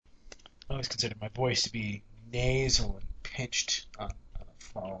always considered my voice to be nasal and pinched on a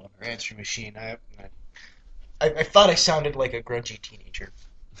phone or answering machine. I thought I sounded like a grungy teenager.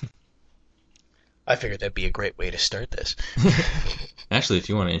 I figured that'd be a great way to start this. Actually, if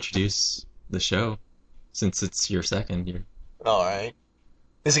you want to introduce the show, since it's your second year. All right.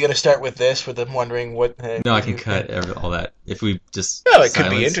 Is it going to start with this, with them wondering what... No, I can cut all that. If we just No, it could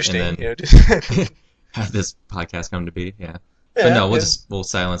be interesting. And then just... have this podcast come to be, yeah. Yeah, but no, we'll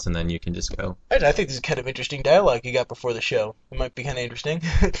silence and then you can just go. I think this is kind of interesting dialogue you got before the show. It might be kind of interesting.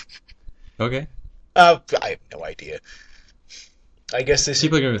 Okay. I have no idea. I guess this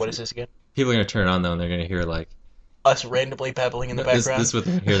what is this again? People are going to turn it on, though, and they're going to hear, like... Us randomly babbling in the background? This is what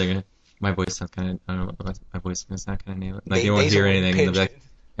they're going to hear. They're going to... My voice sounds kind of... I don't know. My voice is not kind of nail it. Like, you won't hear anything. And they'll be like,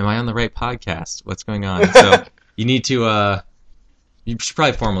 am I on the right podcast? What's going on? So, you need to... You should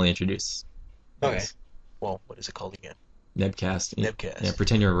probably formally introduce. Okay. Yes. Well, what is it called again? Nebcast. Nebcast. Yeah,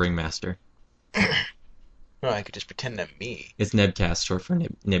 pretend you're a ringmaster. No, I could just pretend I'm me. It's Nebcast, short for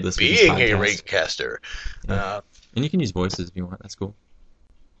Nibless. Being a ringcaster. Yeah. And you can use voices if you want. That's cool.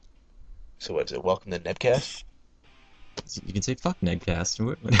 So what is it? Welcome to Nebcast? You can say fuck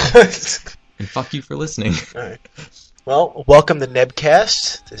Nebcast. And fuck you for listening. Alright. Well, welcome to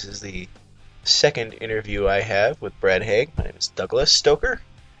Nebcast. This is the second interview I have with Brad Haig. My name is Douglas Stoker.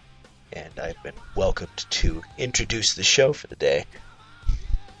 And I've been welcomed to introduce the show for the day.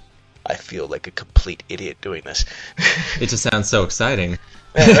 I feel like a complete idiot doing this. It just sounds so exciting.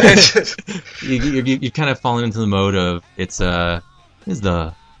 You kind of fallen into the mode of it's the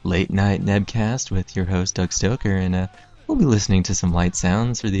late night Nebcast with your host Doug Stoker, and we'll be listening to some light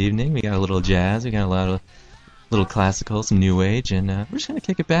sounds for the evening. We got a little jazz, we got a lot of little classical, some new age, and we're just gonna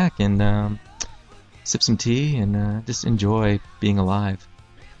kick it back and sip some tea and just enjoy being alive.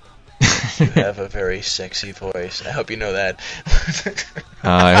 You have a very sexy voice. I hope you know that.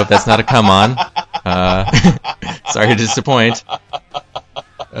 I hope that's not a come on. Sorry to disappoint.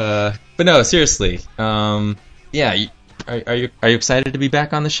 But no, seriously. Yeah, are you excited to be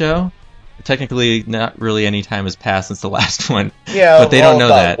back on the show? Technically, not really any time has passed since the last one. Yeah, but they don't know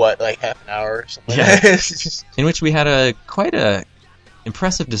that. What, like half an hour or something? Yeah. In which we had quite a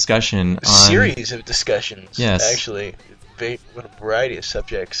impressive discussion on... series of discussions. Yes. Actually. A variety of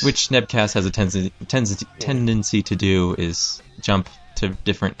subjects. Which Nebcast has a tendency to do is jump to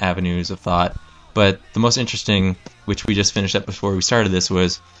different avenues of thought. But the most interesting, which we just finished up before we started this,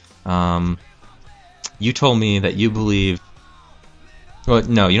 was you told me that you believe... Well,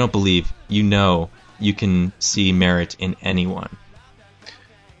 no, you don't believe. You know you can see merit in anyone.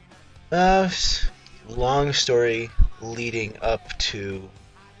 Long story leading up to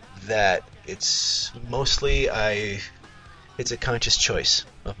that. It's mostly It's a conscious choice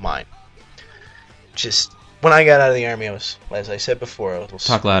of mine. Just when I got out of the Army, I was, as I said before, I was...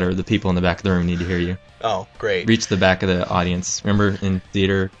 Talk louder. The people in the back of the room need to hear you. Oh, great. Reach the back of the audience. Remember in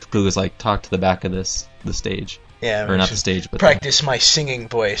theater, Clue was like, talk to the back of the stage. Yeah. Or not the stage, but... Practice my singing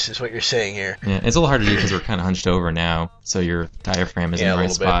voice is what you're saying here. Yeah, it's a little hard to do because we're kind of hunched over now, so your diaphragm is in the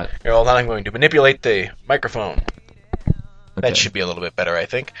right spot. Here, hold on, I'm going to manipulate the microphone. Okay. That should be a little bit better, I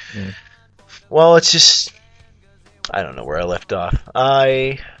think. Yeah. Well, it's just... I don't know where I left off.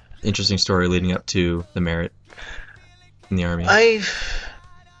 Interesting story leading up to the merit in the Army. I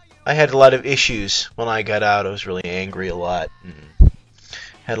had a lot of issues when I got out. I was really angry a lot. And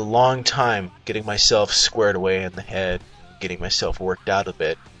had a long time getting myself squared away in the head, getting myself worked out a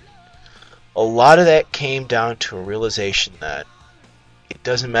bit. A lot of that came down to a realization that it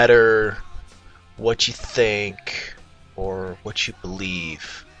doesn't matter what you think or what you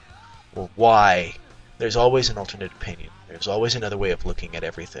believe or why. There's always an alternate opinion. There's always another way of looking at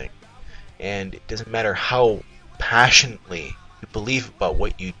everything. And it doesn't matter how passionately you believe about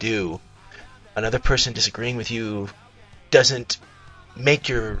what you do, another person disagreeing with you doesn't make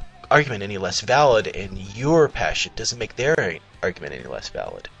your argument any less valid, and your passion doesn't make their argument any less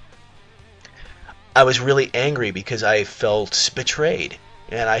valid. I was really angry because I felt betrayed,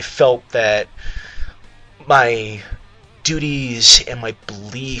 and I felt that my duties and my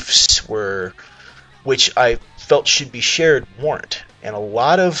beliefs were... which I felt should be shared, weren't. And a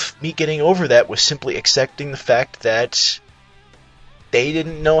lot of me getting over that was simply accepting the fact that they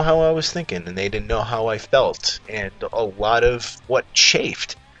didn't know how I was thinking, and they didn't know how I felt. And a lot of what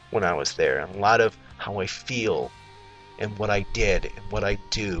chafed when I was there, and a lot of how I feel, and what I did, and what I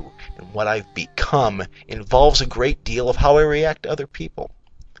do, and what I've become, involves a great deal of how I react to other people,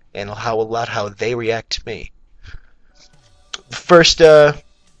 and how they react to me.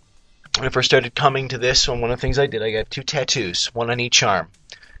 When I first started coming to this, one of the things I did, I got 2 tattoos, one on each arm.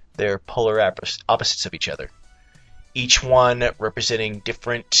 They're polar opposites of each other. Each one representing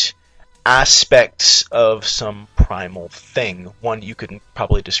different aspects of some primal thing. One you could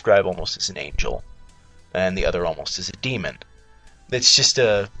probably describe almost as an angel, and the other almost as a demon. It's just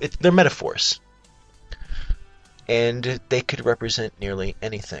they're metaphors. And they could represent nearly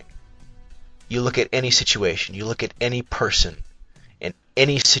anything. You look at any situation, you look at any person in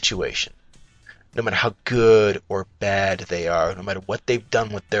any situation, no matter how good or bad they are, no matter what they've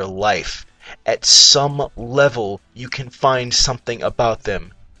done with their life, at some level you can find something about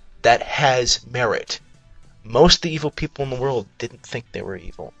them that has merit. Most of the evil people in the world didn't think they were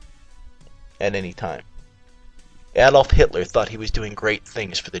evil at any time. Adolf Hitler thought he was doing great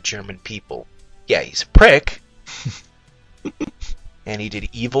things for the German people. Yeah, he's a prick. And he did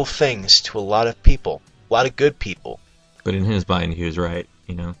evil things to a lot of people, a lot of good people. But in his mind, he was right,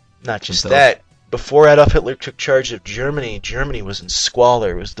 you know. Not just that. Before Adolf Hitler took charge of Germany, Germany was in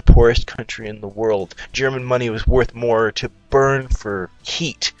squalor. It was the poorest country in the world. German money was worth more to burn for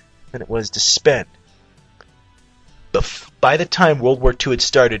heat than it was to spend. By the time World War II had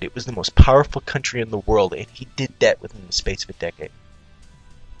started, it was the most powerful country in the world, and he did that within the space of a decade.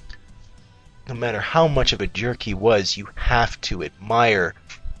 No matter how much of a jerk he was, you have to admire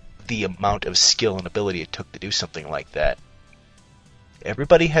the amount of skill and ability it took to do something like that.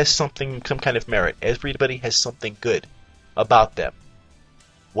 Everybody has some kind of merit. Everybody has something good about them.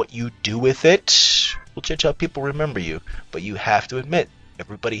 What you do with it will judge how people remember you. But you have to admit,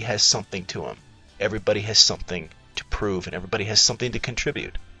 everybody has something to them. Everybody has something to prove, and everybody has something to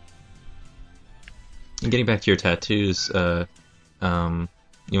contribute. And getting back to your tattoos,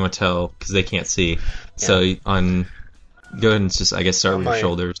 you want to tell, because they can't see. Yeah. So go ahead and just, I guess, start with your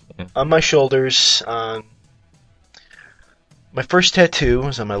shoulders. Yeah. On my shoulders, my first tattoo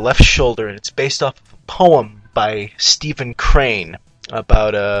is on my left shoulder, and it's based off of a poem by Stephen Crane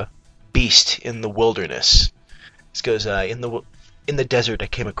about a beast in the wilderness. This goes, in the desert I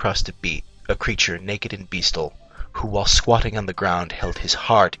came across a creature naked and bestial, who while squatting on the ground held his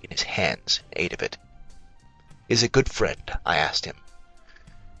heart in his hands and ate of it. Is it good, friend? I asked him.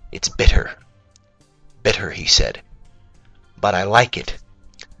 It's bitter. Bitter, he said. But I like it,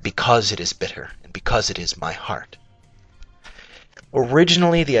 because it is bitter, and because it is my heart.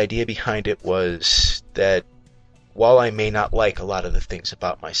 Originally, the idea behind it was that while I may not like a lot of the things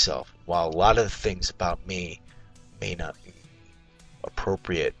about myself, while a lot of the things about me may not be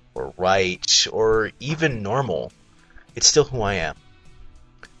appropriate or right or even normal, it's still who I am.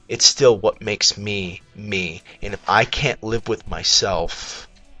 It's still what makes me, me. And if I can't live with myself,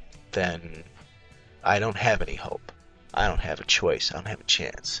 then I don't have any hope. I don't have a choice. I don't have a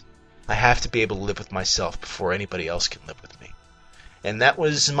chance. I have to be able to live with myself before anybody else can live with me. And that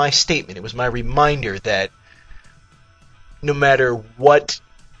was my statement. It was my reminder that no matter what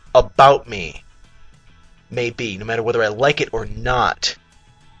about me may be, no matter whether I like it or not,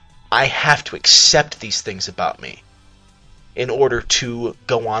 I have to accept these things about me in order to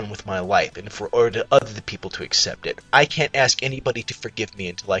go on with my life and for order other people to accept it. I can't ask anybody to forgive me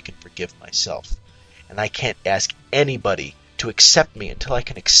until I can forgive myself. And I can't ask anybody to accept me until I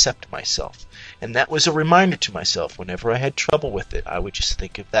can accept myself. And that was a reminder to myself. Whenever I had trouble with it, I would just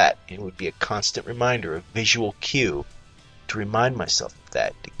think of that. It would be a constant reminder, a visual cue to remind myself of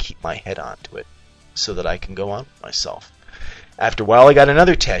that, to keep my head onto it so that I can go on with myself. After a while, I got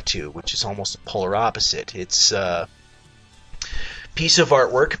another tattoo, which is almost a polar opposite. It's a piece of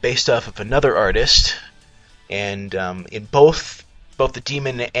artwork based off of another artist, and in both the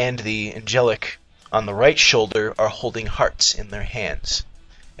demon and the angelic on the right shoulder are holding hearts in their hands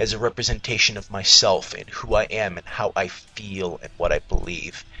as a representation of myself and who I am and how I feel and what I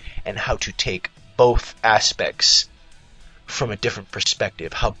believe, and how to take both aspects from a different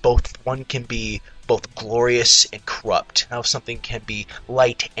perspective, how one can be both glorious and corrupt, how something can be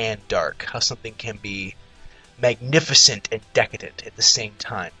light and dark, how something can be magnificent and decadent at the same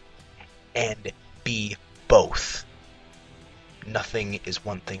time, and be both. Nothing is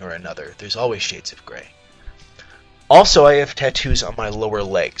one thing or another. There's always shades of gray. Also, I have tattoos on my lower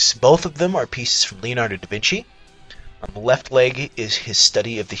legs. Both of them are pieces from Leonardo da Vinci. On the left leg is his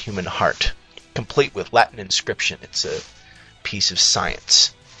study of the human heart, complete with Latin inscription. It's a piece of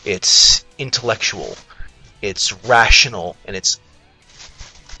science. It's intellectual. It's rational, and it's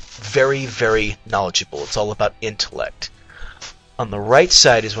very, very knowledgeable. It's all about intellect. On the right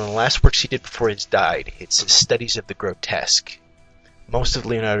side is one of the last works he did before he died. It's his studies of the grotesque. Most of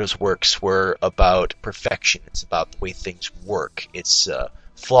Leonardo's works were about perfection. It's about the way things work. It's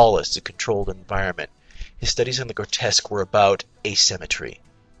flawless, a controlled environment. His studies on the grotesque were about asymmetry,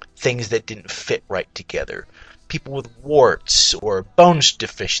 things that didn't fit right together. People with warts or bone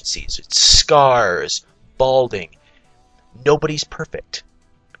deficiencies, scars, balding. Nobody's perfect.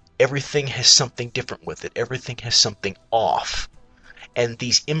 everything has something different with it. Everything has something off. And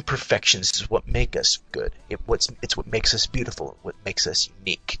these imperfections is what make us good. It's what makes us beautiful, what makes us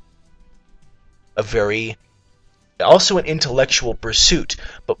unique. Also an intellectual pursuit,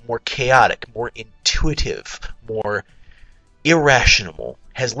 but more chaotic, more intuitive, more irrational,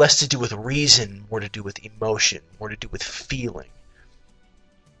 has less to do with reason, more to do with emotion, more to do with feeling.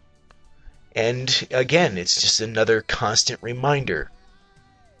 And again, it's just another constant reminder.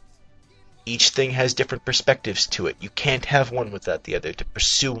 Each thing has different perspectives to it. You can't have one without the other. To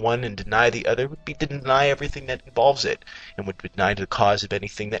pursue one and deny the other would be to deny everything that involves it, and would deny the cause of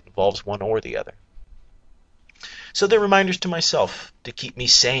anything that involves one or the other. So they're reminders to myself to keep me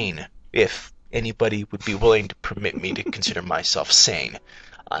sane, if anybody would be willing to permit me to consider myself sane.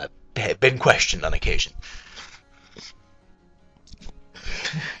 I've been questioned on occasion.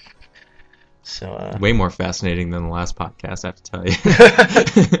 So, way more fascinating than the last podcast, I have to tell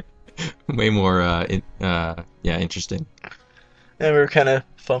you. Way more, interesting. And we were kind of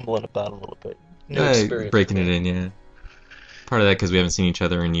fumbling about a little bit. New experience. Breaking it in, yeah. Part of that because we haven't seen each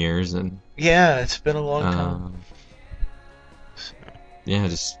other in years, and yeah, it's been a long time. Yeah,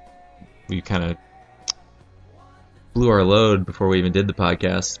 we kind of blew our load before we even did the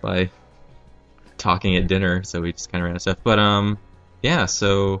podcast by talking at dinner, so we just kind of ran out of stuff. But yeah,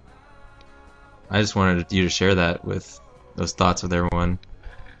 so I just wanted you to share that with those thoughts with everyone.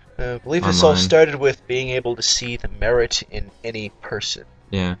 I believe this all started with being able to see the merit in any person.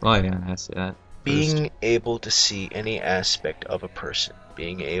 Yeah, well, yeah, I see that. Being able to see any aspect of a person.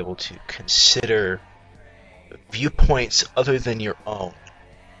 Being able to consider viewpoints other than your own.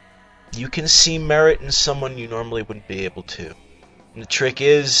 You can see merit in someone you normally wouldn't be able to. And the trick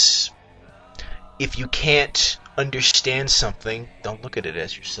is, if you can't understand something, don't look at it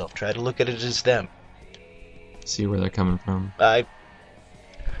as yourself. Try to look at it as them. See where they're coming from.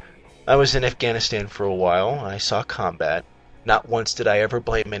 I was in Afghanistan for a while. I saw combat. Not once did I ever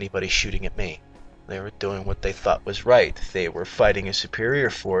blame anybody shooting at me. They were doing what they thought was right. They were fighting a superior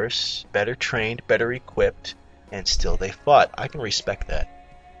force, better trained, better equipped, and still they fought. I can respect that.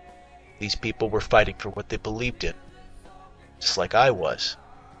 These people were fighting for what they believed in, just like I was.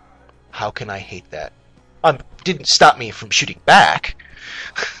 How can I hate that? Didn't stop me from shooting back.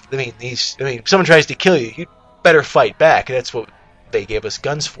 if someone tries to kill you, you better fight back. That's what they gave us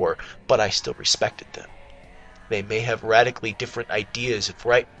guns for, but I still respected them. They may have radically different ideas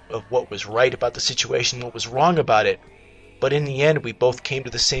of what was right about the situation, what was wrong about it, but in the end we both came to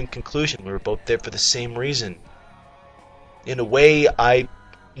the same conclusion. We were both there for the same reason. In a way, I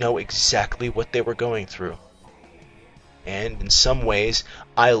know exactly what they were going through. And in some ways,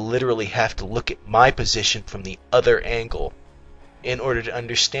 I literally have to look at my position from the other angle in order to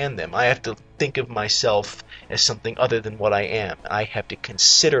understand them. I have to think of myself as something other than what I am. I have to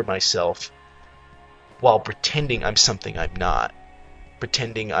consider myself while pretending I'm something I'm not.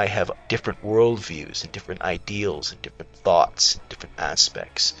 Pretending I have different worldviews and different ideals and different thoughts and different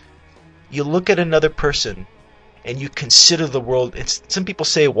aspects. You look at another person and you consider the world. Some people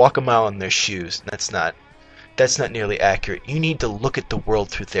say walk a mile in their shoes. That's not nearly accurate. You need to look at the world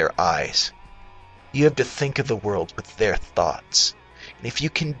through their eyes. You have to think of the world with their thoughts. And if you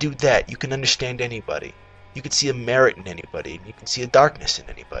can do that, you can understand anybody. You can see a merit in anybody, and you can see a darkness in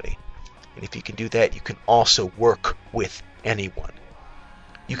anybody. And if you can do that, you can also work with anyone.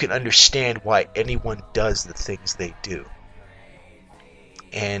 You can understand why anyone does the things they do.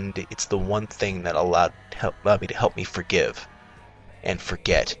 And it's the one thing that allowed me to help me forgive and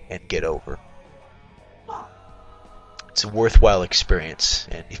forget and get over. It's a worthwhile experience,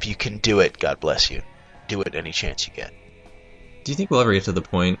 and if you can do it, God bless you. Do it any chance you get. Do you think we'll ever get to the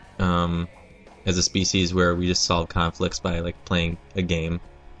point, as a species, where we just solve conflicts by playing a game,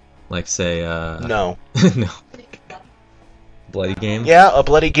 say? No. No. Bloody game? Yeah, a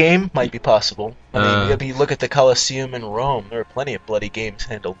bloody game might be possible. I mean, if you look at the Colosseum in Rome, there are plenty of bloody games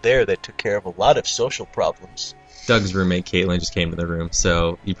handled there that took care of a lot of social problems. Doug's roommate Caitlin just came to the room,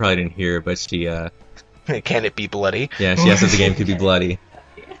 so you probably didn't hear, but she. Can it be bloody? Yeah, she asked if the game could be bloody.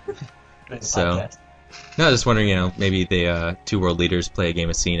 So, no, I was just wondering, maybe the two world leaders play a game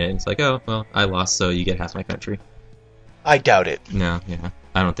of Cena, and it's like, oh, well, I lost, so you get half my country. I doubt it. No, yeah,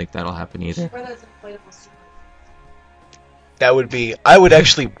 I don't think that'll happen either. That would be... I would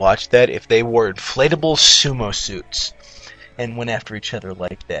actually watch that if they wore inflatable sumo suits and went after each other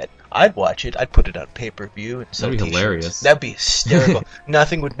like that. I'd watch it. I'd put it on pay-per-view and sell That'd be t-shirts. hilarious. That'd be hysterical.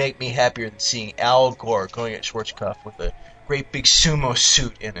 Nothing would make me happier than seeing Al Gore going at Schwarzkopf with a great big sumo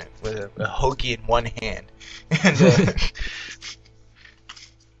suit in it, with a hoagie in one hand. And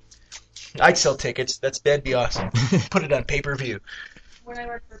I'd sell tickets. That'd be awesome. Put it on pay-per-view. when I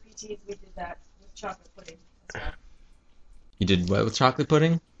worked for PTs, we did that with chocolate pudding as well. You did what with chocolate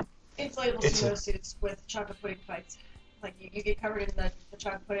pudding? Inflatable sumo suits with chocolate pudding fights. Like, you get covered in the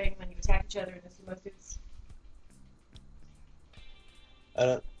chocolate pudding, and then you attack each other in the sumo suits.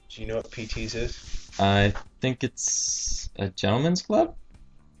 Do you know what PTs is? I think it's a gentleman's club?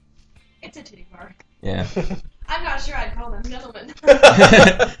 It's a titty bar. Yeah. I'm not sure I'd call them gentlemen.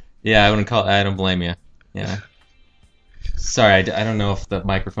 Yeah, I don't blame you. Yeah. Sorry, I don't know if the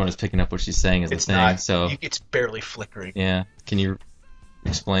microphone is picking up what she's saying is It's the thing, not. so... It's barely flickering. Yeah. Can you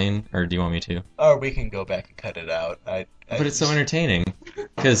explain, or do you want me to? Or we can go back and cut it out. But it's so entertaining,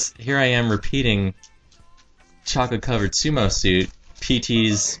 because here I am repeating chocolate-covered sumo suit,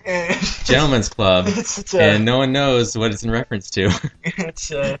 PT's Gentleman's Club, and no one knows what it's in reference to.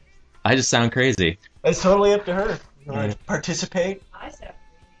 It's I just sound crazy. It's totally up to her. You want to participate? I said.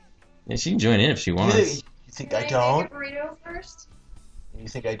 Yeah, she can join in if she wants. You think Can I don't? Make a burrito first? You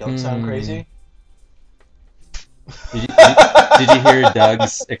think I don't sound crazy? Did you hear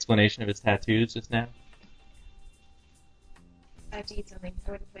Doug's explanation of his tattoos just now? I have to eat something.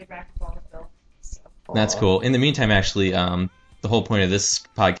 I went and played racquetball with Bill. So. That's cool. In the meantime, actually, the whole point of this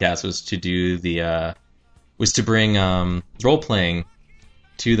podcast was to do to bring role playing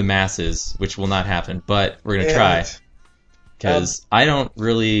to the masses, which will not happen, but we're gonna try. Because I don't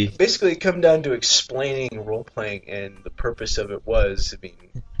really... Basically, it come down to explaining role-playing, and the purpose of it was, I mean,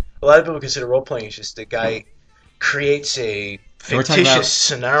 a lot of people consider role-playing as just a guy creates a fictitious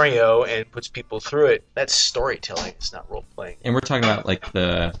scenario and puts people through it. That's storytelling. It's not role-playing. And we're talking about, like,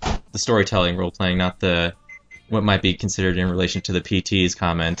 the storytelling role-playing, not the... what might be considered in relation to the PT's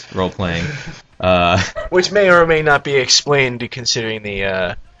comment, role-playing. Which may or may not be explained considering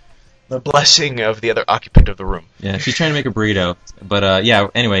the blessing of the other occupant of the room. Yeah, she's trying to make a burrito. But, yeah,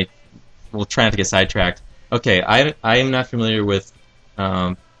 anyway, we'll try not to get sidetracked. Okay, I am not familiar with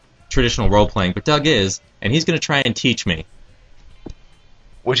traditional role-playing, but Doug is, and he's going to try and teach me.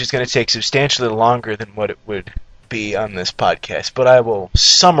 Which is going to take substantially longer than what it would be on this podcast, but I will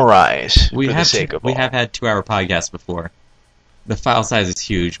summarize for the sake of all. We have had 2-hour podcasts before. The file size is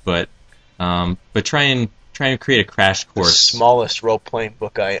huge, but try and create a crash course. The smallest role-playing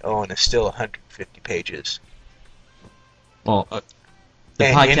book I own is still 150 pages. Well, the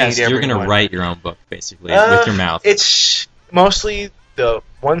podcast, you're going to write your own book, basically, with your mouth. It's mostly the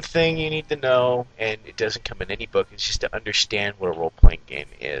one thing you need to know, and it doesn't come in any book, it's just to understand what a role-playing game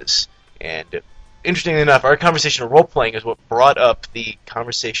is. And interestingly enough, our conversation of role-playing is what brought up the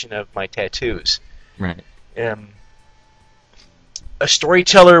conversation of my tattoos. Right. A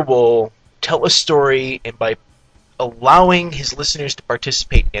storyteller will tell a story, and by allowing his listeners to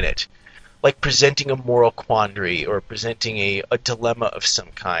participate in it, like presenting a moral quandary or presenting a dilemma of some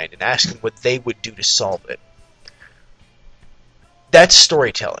kind and asking what they would do to solve it. That's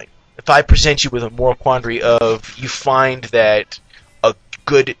storytelling. If I present you with a moral quandary of you find that a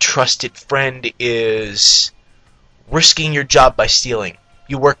good, trusted friend is risking your job by stealing.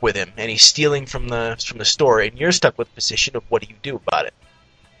 You work with him, and he's stealing from the store, and you're stuck with the position of what do you do about it.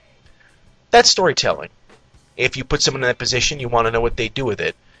 That's storytelling. If you put someone in that position, you want to know what they do with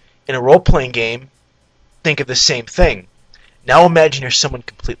it. In a role-playing game, think of the same thing. Now imagine you're someone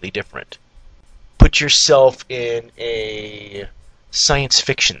completely different. Put yourself in a science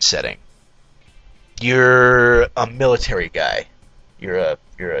fiction setting. You're a military guy. You're a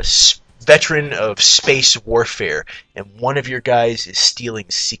veteran of space warfare, and one of your guys is stealing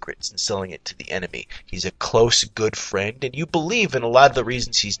secrets and selling it to the enemy. He's a close, good friend, and you believe in a lot of the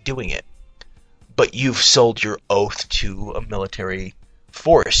reasons he's doing it. But you've sold your oath to a military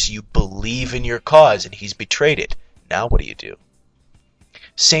force. You believe in your cause, and he's betrayed it. Now what do you do?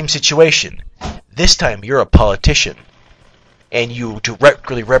 Same situation. This time you're a politician, and you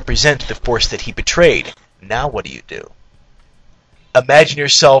directly represent the force that he betrayed. Now what do you do? Imagine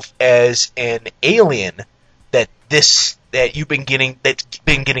yourself as an alien that's been getting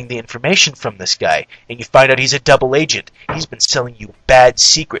the information from this guy, and you find out he's a double agent. He's been selling you bad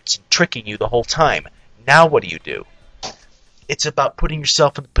secrets and tricking you the whole time. Now what do? It's about putting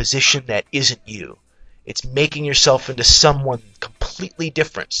yourself in a position that isn't you. It's making yourself into someone completely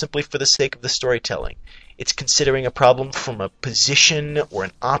different, simply for the sake of the storytelling. It's considering a problem from a position or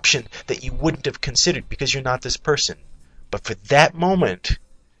an option that you wouldn't have considered because you're not this person. But for that moment,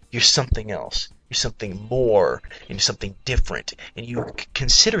 you're something else. You're something more, and you're something different, and you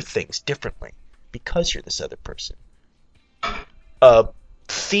consider things differently because you're this other person. A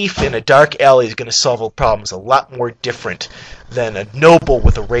thief in a dark alley is going to solve problems a lot more different than a noble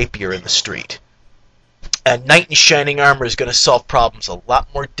with a rapier in the street. A knight in shining armor is going to solve problems a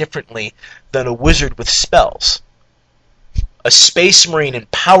lot more differently than a wizard with spells. A space marine in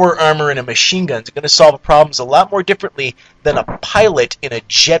power armor and a machine gun is going to solve problems a lot more differently than a pilot in a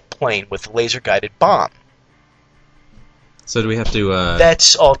jet plane with a laser-guided bomb. So do we have to...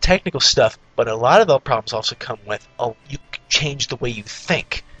 That's all technical stuff, but a lot of the problems also come with, you change the way you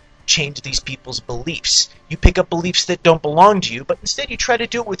think. Change these people's beliefs. You pick up beliefs that don't belong to you, but instead you try to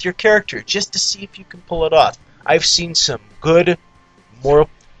do it with your character just to see if you can pull it off. I've seen some good moral...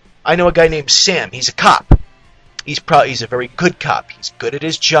 I know a guy named Sam. He's a cop. He's a very good cop. He's good at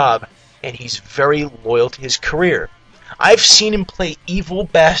his job, and he's very loyal to his career. I've seen him play evil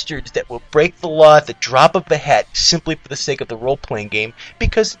bastards that will break the law at the drop of a hat simply for the sake of the role-playing game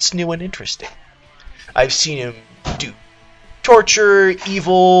because it's new and interesting. I've seen him do torture,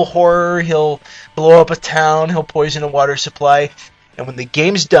 evil, horror. He'll blow up a town. He'll poison a water supply. And when the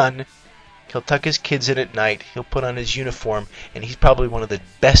game's done, he'll tuck his kids in at night. He'll put on his uniform, and he's probably one of the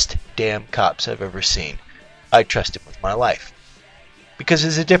best damn cops I've ever seen. I trust him with my life. Because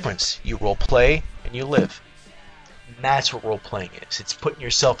there's a difference. You role-play, and you live. And that's what role-playing is. It's putting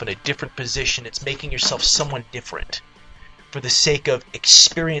yourself in a different position. It's making yourself someone different for the sake of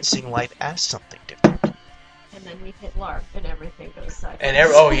experiencing life as something different. And then we hit LARP, and everything goes sideways. And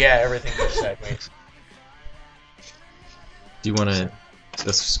everything goes sideways. Do you want to...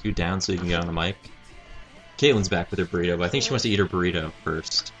 Let's scoot down so you can get on the mic. Caitlin's back with her burrito, but I think she wants to eat her burrito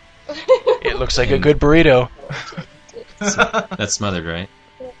first. It looks like a good burrito. That's smothered, right?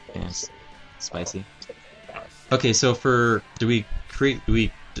 Yes. Spicy. Okay, so do we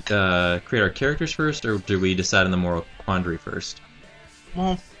create our characters first, or do we decide on the moral quandary first?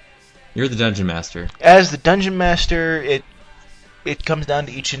 Well, you're the dungeon master. As the dungeon master, it comes down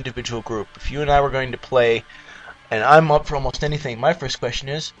to each individual group. If you and I were going to play, and I'm up for almost anything, my first question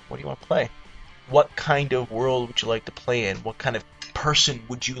is, what do you want to play? What kind of world would you like to play in? What kind of person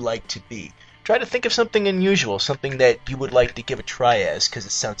would you like to be? Try to think of something unusual, something that you would like to give a try as, because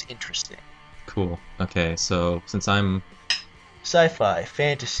it sounds interesting. Cool. Okay, so since I'm... Sci-fi,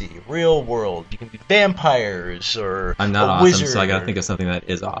 fantasy, real world. You can be vampires or I'm not a awesome, wizard. So I gotta think of something that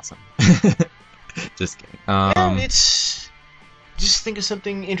is awesome. Just kidding. Just think of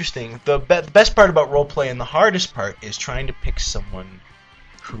something interesting. The best part about roleplay and the hardest part is trying to pick someone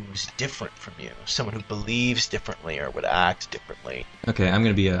who's different from you, someone who believes differently or would act differently. Okay, I'm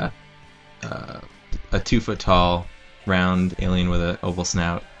gonna be a 2-foot tall, round alien with an oval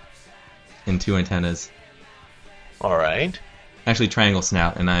snout and 2 antennas. All right. Actually, triangle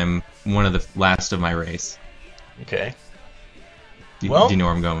snout, and I'm one of the last of my race. Okay. Do you know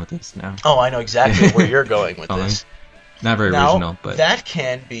where I'm going with this now? Oh, I know exactly where you're going with this. Not very original, but... that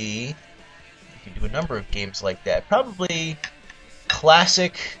can be... You can do a number of games like that. Probably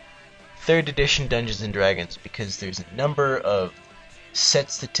classic 3rd edition Dungeons & Dragons, because there's a number of set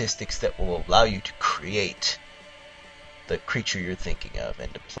statistics that will allow you to create the creature you're thinking of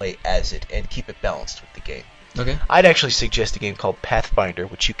and to play as it and keep it balanced with the game. Okay. I'd actually suggest a game called Pathfinder,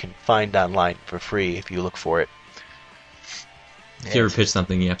 which you can find online for free if you look for it. If you ever pitch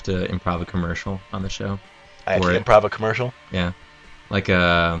something, you have to improv a commercial on the show. I have to improv a commercial? Yeah. Like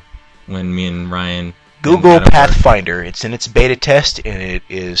when me and Ryan... Google Pathfinder. It's in its beta test, and it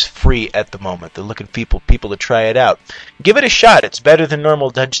is free at the moment. They're looking for people to try it out. Give it a shot. It's better than normal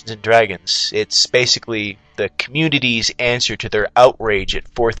Dungeons & Dragons. It's basically the community's answer to their outrage at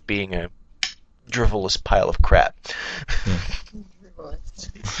 4th being a drivelous pile of crap.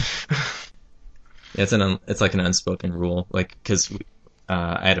 Yeah, it's like an unspoken rule, like because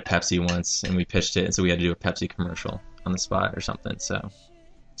I had a Pepsi once and we pitched it, and so we had to do a Pepsi commercial on the spot or something. So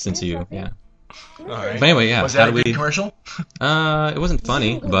since yeah. All right. But anyway, yeah. Was that a good commercial? It wasn't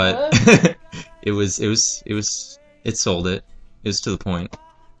funny, but it sold it. It was to the point.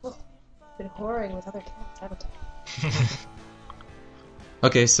 Been whoring with other cats, haven't I?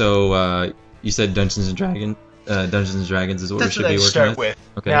 Okay, so you said Dungeons and Dragons is what we should be working with.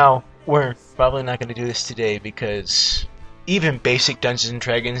 Okay. Now, we're probably not going to do this today because even basic Dungeons and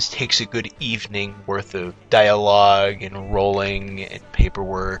Dragons takes a good evening worth of dialogue and rolling and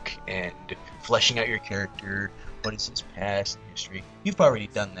paperwork and fleshing out your character. What is his past and history? You've already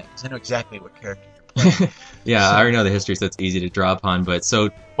done that because I know exactly what character you're playing. Yeah, I already know the history, so it's easy to draw upon. But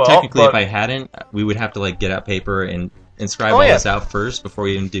technically, if I hadn't, we would have to get out paper and inscribe all this out first before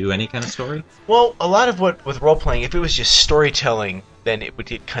we even do any kind of story? Well, a lot of what with role-playing, if it was just storytelling, then it would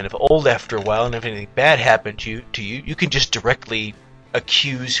get kind of old after a while, and if anything bad happened to you, you can just directly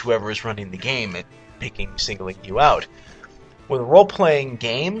accuse whoever is running the game at singling you out. With role-playing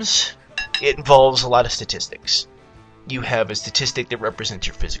games, it involves a lot of statistics. You have a statistic that represents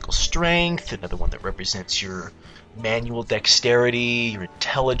your physical strength, another one that represents your manual dexterity, your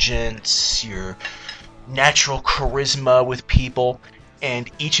intelligence, your natural charisma with people, and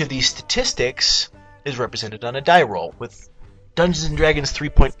each of these statistics is represented on a die roll. With Dungeons & Dragons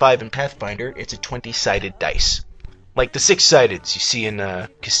 3.5 and Pathfinder, it's a 20-sided dice. Like the 6-sideds you see in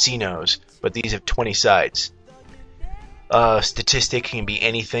casinos, but these have 20 sides. Statistic can be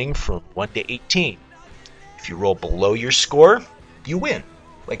anything from 1 to 18. If you roll below your score, you win.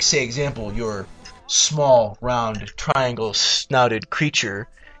 Like, say, example, your small, round, triangle-snouted creature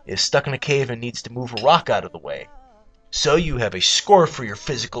is stuck in a cave and needs to move a rock out of the way. So you have a score for your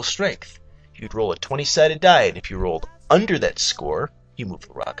physical strength. You'd roll a 20-sided die, and if you rolled under that score, you move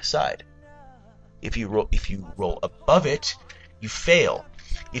the rock aside. If you roll above it, you fail.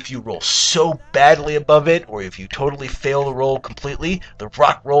 If you roll so badly above it, or if you totally fail the roll completely, the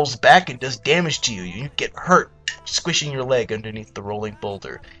rock rolls back and does damage to you. You get hurt, squishing your leg underneath the rolling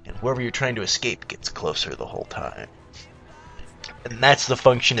boulder, and whoever you're trying to escape gets closer the whole time. And that's the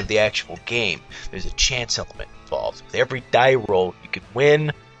function of the actual game. There's a chance element involved. With every die roll, you can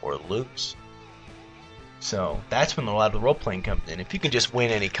win or lose. So that's when a lot of the role-playing comes in. If you can just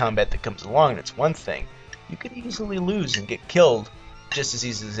win any combat that comes along, that's one thing. You could easily lose and get killed just as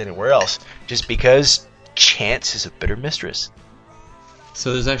easy as anywhere else, just because chance is a bitter mistress.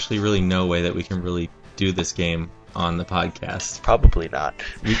 So there's actually really no way that we can really do this game on the podcast. Probably not.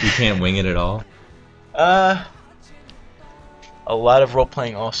 We can't wing it at all? A lot of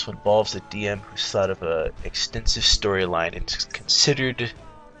role-playing also involves a DM who's thought of an extensive storyline and is considered...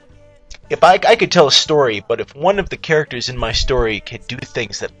 If I could tell a story, but if one of the characters in my story can do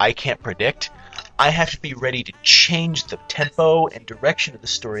things that I can't predict, I have to be ready to change the tempo and direction of the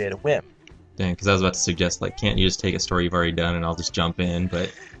story at a whim. Dang, because I was about to suggest, like, can't you just take a story you've already done and I'll just jump in?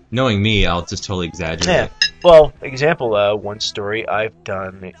 But knowing me, I'll just totally exaggerate. Yeah. Well, example, one story I've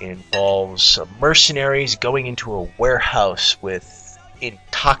done involves mercenaries going into a warehouse with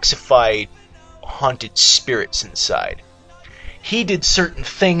intoxified, haunted spirits inside. He did certain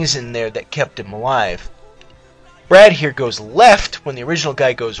things in there that kept him alive. Brad here goes left when the original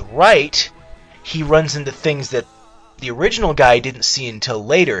guy goes right. He runs into things that the original guy didn't see until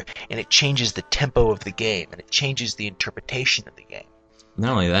later, and it changes the tempo of the game, and it changes the interpretation of the game.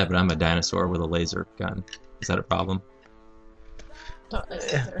 Not only that, but I'm a dinosaur with a laser gun. Is that a problem? Not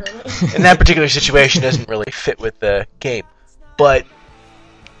necessarily. In that particular situation, it doesn't really fit with the game. But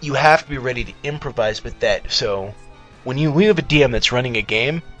you have to be ready to improvise with that. So when we have a DM that's running a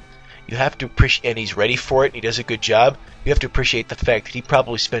game, you have to appreciate, and he's ready for it, and he does a good job, you have to appreciate the fact that he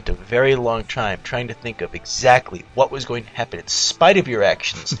probably spent a very long time trying to think of exactly what was going to happen in spite of your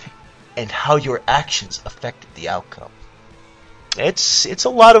actions and how your actions affected the outcome. It's a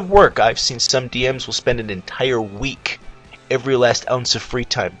lot of work. I've seen some DMs will spend an entire week, every last ounce of free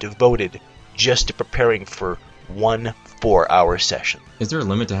time devoted just to preparing for one 4-hour session. Is there a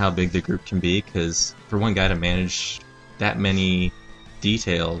limit to how big the group can be? Because for one guy to manage that many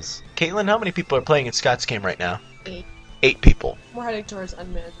details... Caitlin, how many people are playing in Scott's game right now? 8. 8 people. We're heading towards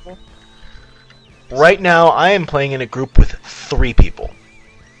unmanageable. Right now, I am playing in a group with 3 people.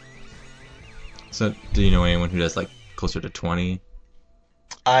 So, do you know anyone who does, like, closer to 20?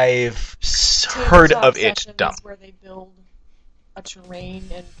 I've heard of it sessions done. Where they build a terrain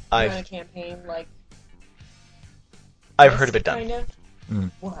and I've- run a campaign like... I've this, heard of it done. Kind of.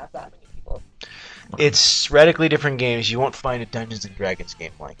 Mm. We'll have that many people. It's radically different games. You won't find a Dungeons & Dragons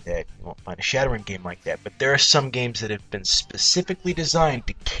game like that. You won't find a Shadowrun game like that. But there are some games that have been specifically designed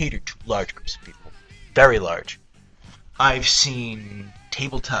to cater to large groups of people. Very large. I've seen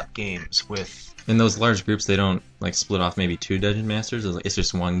tabletop games with... In those large groups, they don't, like, split off maybe 2 dungeon masters? It's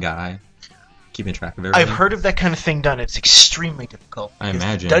just one guy keeping track of everything? I've heard of that kind of thing done. It's extremely difficult. I because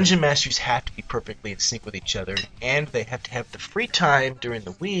imagine. Dungeon masters have to be perfectly in sync with each other, and they have to have the free time during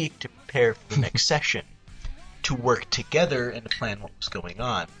the week to prepare for the next session, to work together and to plan what was going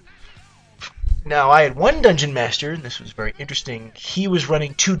on. Now, I had one dungeon master, and this was very interesting. He was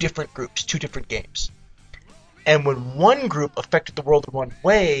running 2 different groups, 2 different games. And when one group affected the world in one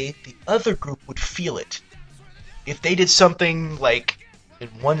way, the other group would feel it. If they did something like, in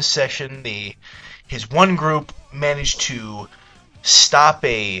one session, his one group managed to stop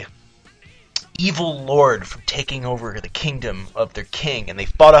a evil lord from taking over the kingdom of their king, and they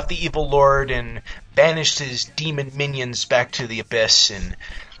fought off the evil lord and banished his demon minions back to the abyss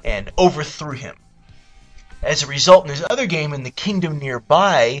and overthrew him. As a result, in his other game, in the kingdom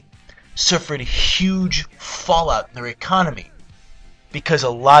nearby, suffered huge fallout in their economy because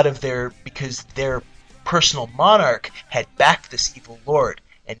their personal monarch had backed this evil lord,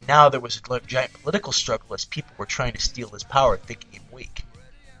 and now there was a giant political struggle as people were trying to steal his power, thinking him weak.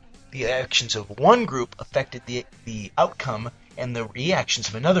 The actions of one group affected the outcome and the reactions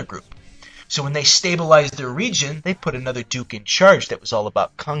of another group. So when they stabilized their region, they put another duke in charge that was all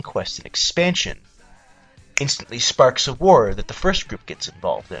about conquest and expansion. Instantly sparks a war that the first group gets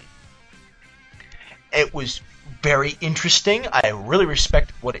involved in. It was very interesting. I really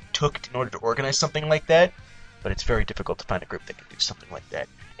respect what it took in order to organize something like that, but it's very difficult to find a group that can do something like that.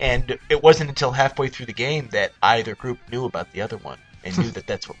 And it wasn't until halfway through the game that either group knew about the other one and knew that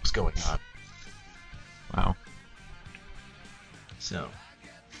that's what was going on. Wow. So,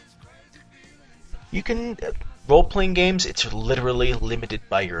 you can... role-playing games, it's literally limited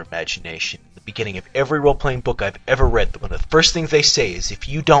by your imagination. At the beginning of every role-playing book I've ever read, one of the first things they say is, if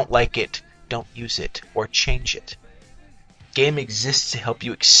you don't like it, don't use it, or change it. Game exists to help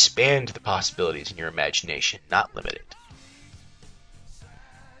you expand the possibilities in your imagination, not limit it.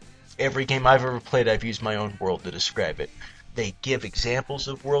 Every game I've ever played, I've used my own world to describe it. They give examples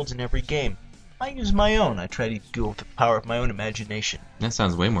of worlds in every game. I use my own. I try to go with the power of my own imagination. That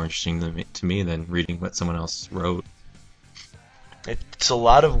sounds way more interesting to me than reading what someone else wrote. It's a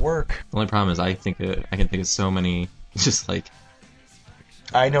lot of work. The only problem is I can think of so many, just like...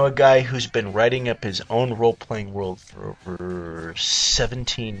 I know a guy who's been writing up his own role-playing world for over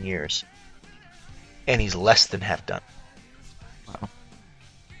 17 years. And he's less than half done. Wow.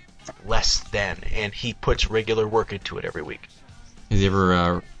 Less than. And he puts regular work into it every week. Has he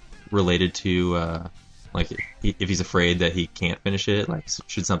ever related to, like, if he's afraid that he can't finish it? Like,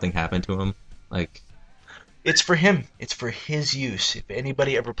 should something happen to him? Like... It's for him. It's for his use. If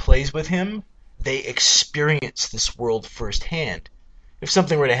anybody ever plays with him, they experience this world firsthand. If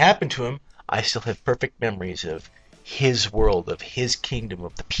something were to happen to him, I still have perfect memories of his world, of his kingdom,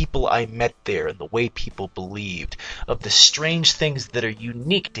 of the people I met there and the way people believed, of the strange things that are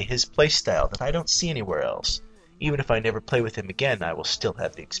unique to his playstyle that I don't see anywhere else. Even if I never play with him again, I will still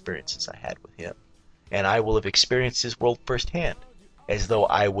have the experiences I had with him. And I will have experienced his world firsthand, as though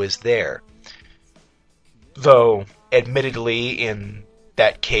I was there. Though, admittedly, in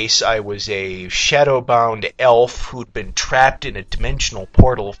that case, I was a shadow-bound elf who'd been trapped in a dimensional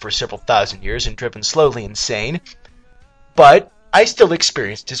portal for several thousand years and driven slowly insane. But I still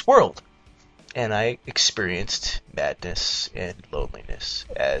experienced his world. And I experienced madness and loneliness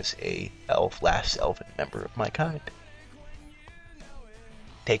as a last elven member of my kind.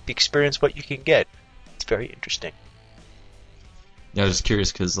 Take the experience what you can get. It's very interesting. Yeah, I was just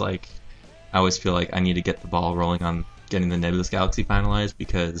curious because, like, I always feel like I need to get the ball rolling on getting the Nebulous Galaxy finalized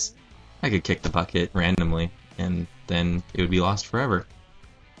because I could kick the bucket randomly and then it would be lost forever.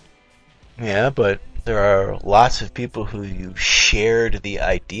 Yeah, but there are lots of people who you shared the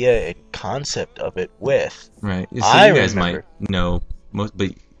idea and concept of it with. Right. So I you guys remember. might know most, but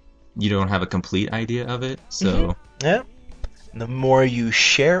you don't have a complete idea of it. So Mm-hmm. Yeah. The more you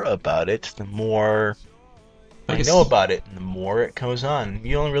share about it, the more I guess- know about it, and the more it goes on.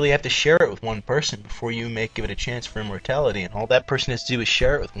 You only really have to share it with one person before you give it a chance for immortality, and all that person has to do is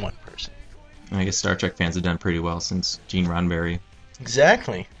share it with one person. I guess Star Trek fans have done pretty well since Gene Roddenberry.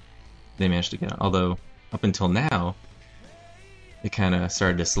 Exactly. They managed to get it. Although, up until now, it kind of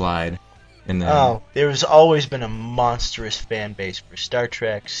started to slide. And then, Oh, there's always been a monstrous fan base for Star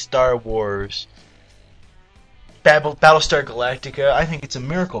Trek, Star Wars, Battlestar Galactica. I think it's a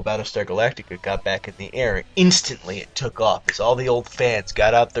miracle Battlestar Galactica got back in the air. Instantly it took off as all the old fans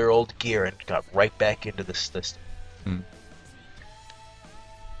got out their old gear and got right back into the system.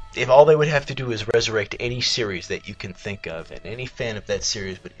 If all they would have to do is resurrect any series that you can think of, and any fan of that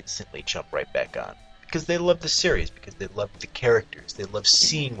series would instantly jump right back on. Because they love the series, because they love the characters, they love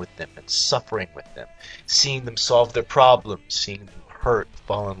seeing with them and suffering with them, seeing them solve their problems, seeing them hurt,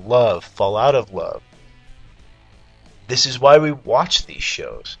 fall in love, fall out of love. This is why we watch these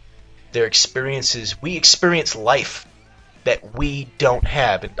shows. Their experiences, we experience life that we don't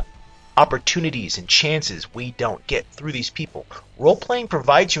have, and opportunities and chances we don't get through these people. Role-playing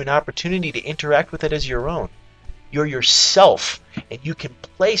provides you an opportunity to interact with it as your own. You're yourself, and you can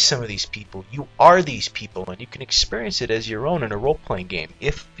play some of these people. You are these people, and you can experience it as your own in a role-playing game,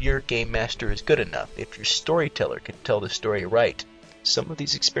 if your game master is good enough, if your storyteller can tell the story right. Some of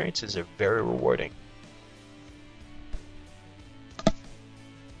these experiences are very rewarding.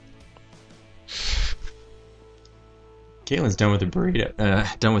 Caitlin's done with her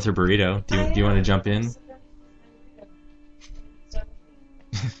burrito. Do you want to jump in?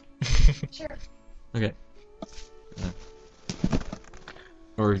 Sure. Okay.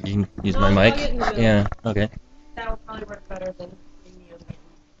 Or you can use No, my I'll mic. get in the middle. Yeah. Okay. That would probably work better than being me on the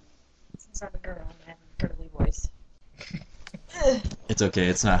since I'm a girl and I have a incredibly voice. It's okay.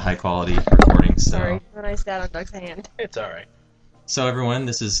 It's not high quality recording. So. Sorry, when I sat on Doug's hand. It's alright. So everyone,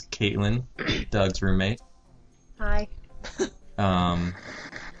 this is Caitlin, Doug's roommate. Hi.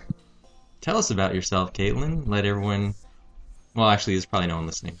 tell us about yourself, Caitlin. Let everyone... Well, actually, there's probably no one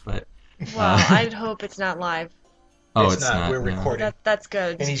listening, but... Well, I'd hope it's not live. Oh, it's not. We're no. recording. That's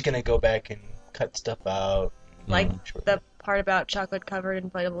good. And he's going to go back and cut stuff out. Like Yeah. the part about chocolate-covered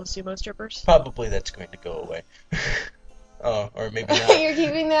inflatable sumo strippers. Probably that's going to go away. Oh, or maybe not. You're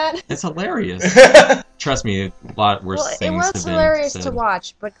keeping that? It's hilarious. Trust me, a lot worse Well, it things have was been hilarious said. to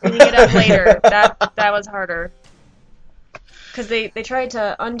watch, but cleaning it up later, that was harder. Because they tried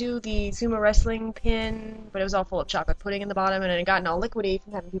to undo the sumo wrestling pin, but it was all full of chocolate pudding in the bottom, and it had gotten all liquidy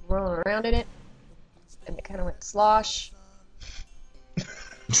from having people rolling around in it. And it kind of went slosh.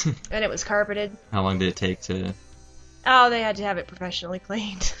 And it was carpeted. How long did it take to... Oh, they had to have it professionally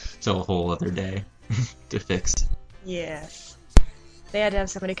cleaned. Till a whole other day to fix? Yes. They had to have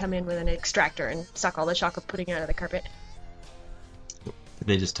somebody come in with an extractor and suck all the chocolate pudding out of the carpet. Did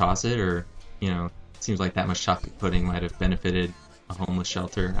they just toss it, or, you know, it seems like that much chocolate pudding might have benefited a homeless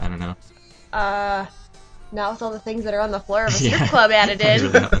shelter. I don't know. Not with all the things that are on the floor of a Yeah. strip club added I in.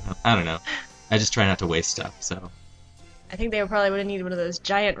 really don't know. I don't know. I just try not to waste stuff, so... I think they probably would have needed one of those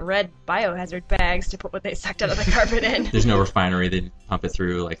giant red biohazard bags to put what they sucked out of the carpet in. There's no refinery. They pump it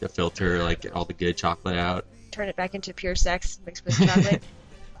through, like, a filter, like, get all the good chocolate out. Turn it back into pure sex mixed with chocolate.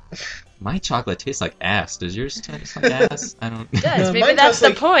 My chocolate tastes like ass. Does yours taste like ass? I don't... It does. Maybe Mine that's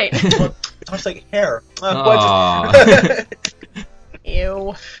tastes the point. Well, it tastes like hair. Aw.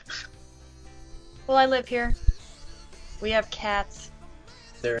 Ew. Well, I live here. We have cats.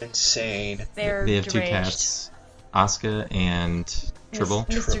 They're insane. They're They have two deranged. cats, Asuka and Tribble.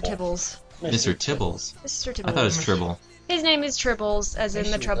 Mr. Tribble. Tibbles. Mr. Tibbles. Mr. Tibbles. I thought it was Tribble. His name is Tribbles, as in the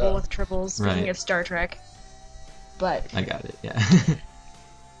Actually, trouble with Tribbles, speaking Right. of Star Trek. But I got it, yeah.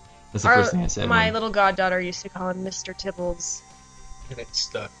 That's the first thing I said. my when- little goddaughter used to call him Mr. Tibbles. And it's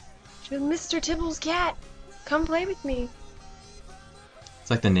stuck. She was Mr. Tibbles' cat. Come play with me. It's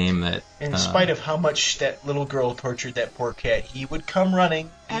like the name that... In spite of how much that little girl tortured that poor cat, he would come running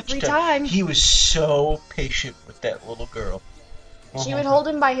Every each time. He was so patient with that little girl. She would hold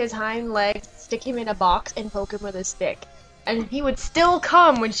him by his hind legs, stick him in a box, and poke him with a stick. And he would still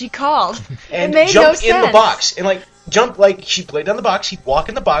come when she called. and it made jump no in sense. the box and jump like she'd lay down the box. He'd walk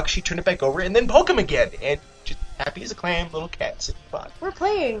in the box. She'd turn it back over and then poke him again. And just happy as a clam, little cat sitting in the box. We're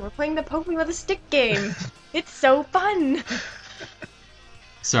playing the poke me with a stick game. It's so fun.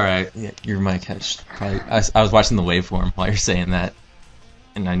 Sorry, your mic had... I was watching the waveform while you're saying that,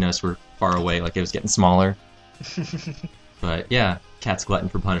 and I noticed we're far away, like it was getting smaller. But yeah, cat's glutton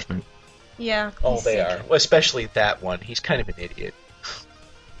for punishment. Yeah. Oh, he's they sick. are. Well, especially that one. He's kind of an idiot.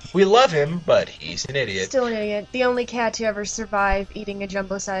 We love him, but he's an idiot. Still an idiot. The only cat to ever survive eating a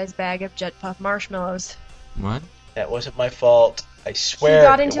jumbo-sized bag of Jet Puff marshmallows. What? That wasn't my fault. I He swear.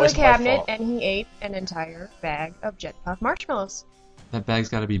 got it into a wasn't my cabinet fault. and he ate an entire bag of Jet Puff marshmallows. That bag's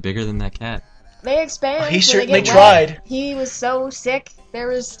gotta be bigger than that cat. They expand. He when certainly they get tried. wet. He was so sick. There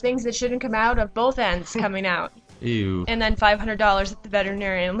was things that shouldn't come out of both ends coming out, Ew. and then $500 at the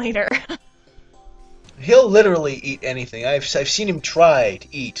veterinarian later. He'll literally eat anything. I've seen him try to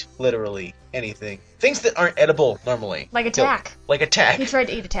eat literally anything. Things that aren't edible normally. Like a tack. Like a tack. He tried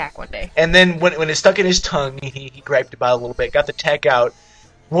to eat a tack one day. And then when it stuck in his tongue, he griped about it a little bit, got the tack out,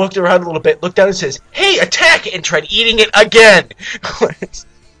 walked around a little bit, looked down and says, "Hey, a tack!" and tried eating it again.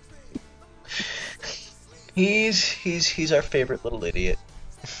 He's our favorite little idiot.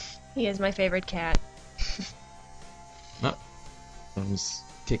 He is my favorite cat. Someone's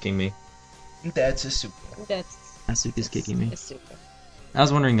kicking me. That's a super. That's Asuka's kicking me. super. I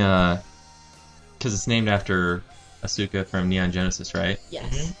was wondering, because it's named after Asuka from Neon Genesis, right?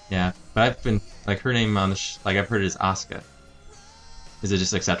 Yes. Yeah, but I've been, like, her name on the, I've heard it as Asuka. Is it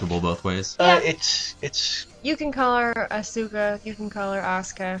just acceptable both ways? Yeah. It's. You can call her Asuka. You can call her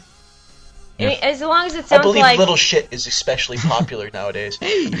Asuka. Yeah. As long as it I sounds believe like little shit is especially popular nowadays.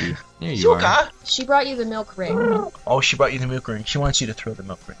 Hey! There you are. Suka! she brought you the milk ring. Oh, she brought you the milk ring. She wants you to throw the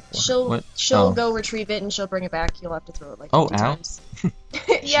milk ring. For her. What? She'll Oh. go retrieve it and she'll bring it back. You'll have to throw it like Oh, 50 ow. times.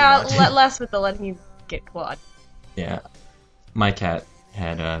 Yeah, wants- less with the letting you get clawed. Yeah. My cat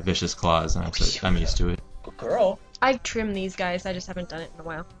had vicious claws, and I'm used to it. Good girl. I trim these guys. I just haven't done it in a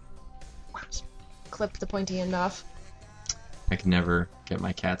while. Clip the pointy end off. I could never get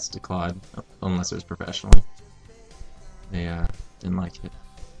my cats to clawed unless it was professionally. They didn't like it.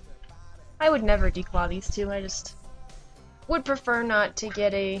 I would never declaw these two. I just would prefer not to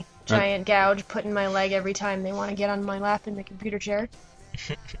get a giant gouge put in my leg every time they want to get on my lap in the computer chair.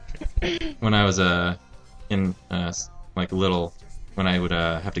 When I was in like little, when I would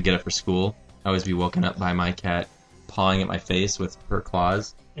have to get up for school, I always be woken up by my cat pawing at my face with her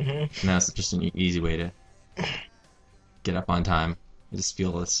claws, Mm-hmm. and that's just an easy way to get up on time. I just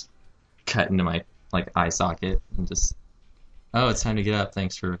feel this cut into my eye socket and just, oh, it's time to get up.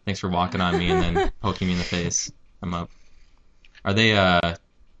 Thanks for walking on me and then poking me in the face. I'm up. Are they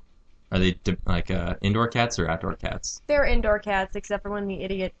indoor cats or outdoor cats? They're indoor cats, except for when the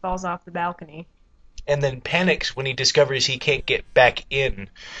idiot falls off the balcony. And then panics when he discovers he can't get back in.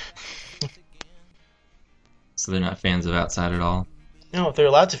 So they're not fans of outside at all? No, there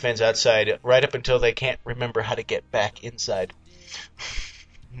are lots of fans outside, right up until they can't remember how to get back inside.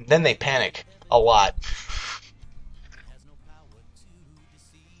 Then they panic a lot.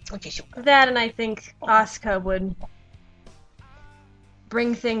 That, and I think Asuka would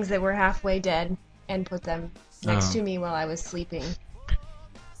bring things that were halfway dead and put them next to me while I was sleeping.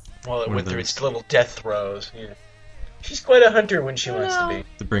 Well, it went through its little death throes. Yeah. She's quite a hunter when she wants to be.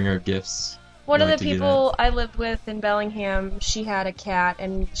 To bring her gifts. One of the people I lived with in Bellingham, she had a cat,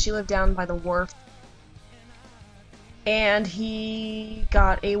 and she lived down by the wharf. And he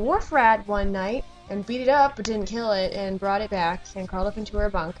got a wharf rat one night and beat it up, but didn't kill it, and brought it back and crawled up into her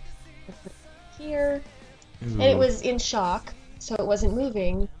bunk. I put it here. Ooh. And it was in shock, so it wasn't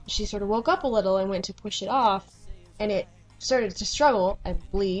moving. She sort of woke up a little and went to push it off, and it started to struggle and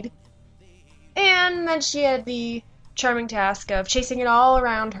bleed. And then she had the charming task of chasing it all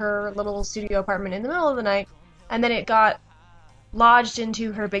around her little studio apartment in the middle of the night, and then it got lodged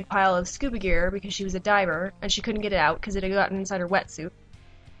into her big pile of scuba gear because she was a diver, and she couldn't get it out because it had gotten inside her wetsuit.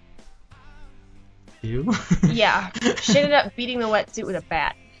 Ew. Yeah. She ended up beating the wetsuit with a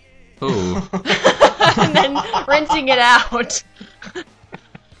bat. Oh. And then rinsing it out.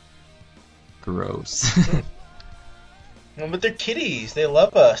 Gross. No, but they're kitties. They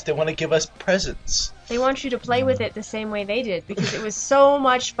love us. They want to give us presents. They want you to play with it the same way they did, because it was so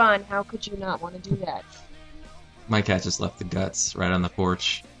much fun. How could you not want to do that? My cat just left the guts right on the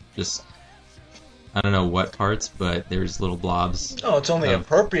porch. Just, I don't know what parts, but there's little blobs. Oh, it's only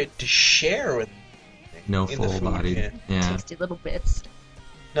appropriate to share with no full-bodied. Yeah. Tasty little bits.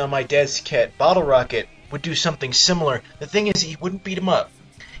 Now, my dad's cat, Bottle Rocket, would do something similar. The thing is, he wouldn't beat him up.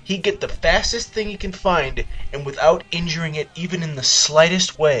 He'd get the fastest thing he can find, and without injuring it even in the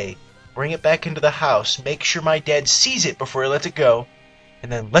slightest way, bring it back into the house, make sure my dad sees it before he lets it go,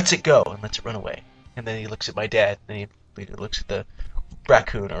 and then lets it go and lets it run away. And then he looks at my dad, and he looks at the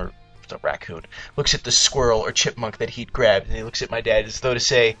raccoon, or not raccoon, looks at the squirrel or chipmunk that he'd grabbed, and he looks at my dad as though to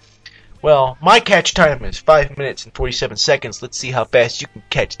say, well, my catch time is 5 minutes and 47 seconds. Let's see how fast you can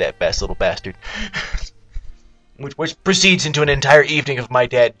catch that fast little bastard. Which proceeds into an entire evening of my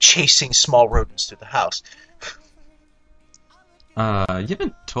dad chasing small rodents through the house. You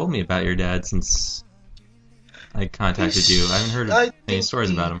haven't told me about your dad since I contacted you. I haven't heard any stories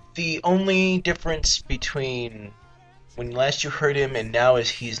about him. The only difference between when last you heard him and now is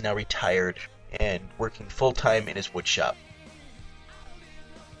he's now retired and working full-time in his wood shop.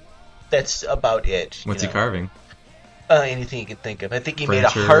 That's about it. What's he carving? Anything you can think of. I think he made a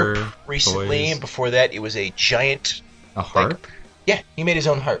harp recently, toys. And before that it was a giant... A harp? Yeah, he made his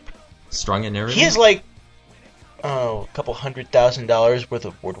own harp. Strung it and everything? He has a couple $100,000 worth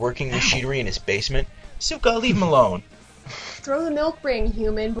of woodworking machinery in his basement. So gotta leave him alone. Throw the milk ring,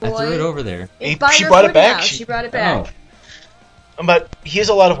 human boy. I threw it over there. She brought it back. She brought it back. Oh. But he has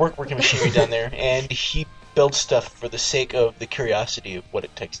a lot of woodworking machinery down there, and he builds stuff for the sake of the curiosity of what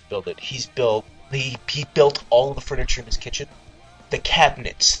it takes to build it. He built all of the furniture in his kitchen, the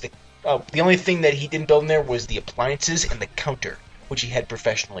cabinets. The only thing that he didn't build in there was the appliances and the counter, which he had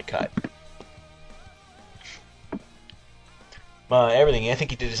professionally cut. Everything. I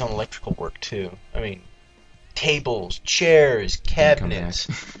think he did his own electrical work too. I mean, tables, chairs, cabinets,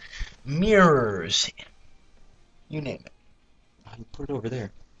 mirrors, you name it. You put it over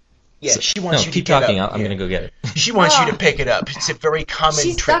there. Yeah, she wants you to keep talking. Up. I'm gonna go get it. She wants you to pick it up. It's a very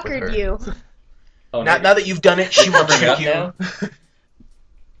common trick with her. She suckered you. Oh, now that you've done it, she will trick you.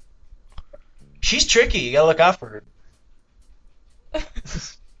 She's tricky. You gotta look out for her.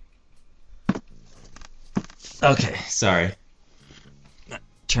 Okay, sorry.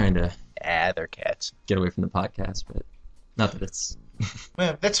 Trying to they're cats. Get away from the podcast, but not that it's...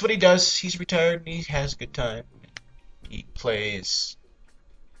 Well, that's what he does. He's retired and he has a good time. He plays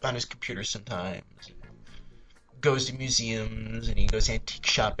on his computer sometimes. Goes to museums and he goes antique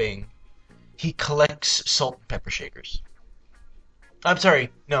shopping. He collects salt and pepper shakers. I'm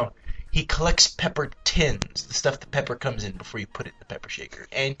sorry, no. He collects pepper tins, the stuff the pepper comes in before you put it in the pepper shaker.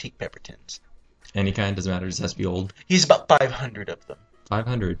 Antique pepper tins. Any kind, doesn't matter, it just has to be old. He's about 500 of them.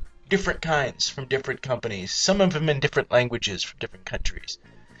 500? Different kinds from different companies. Some of them in different languages from different countries.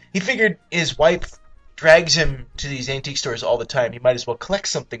 He figured his wife drags him to these antique stores all the time. He might as well collect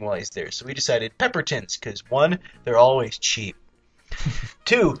something while he's there. So he decided pepper tins, because one, they're always cheap.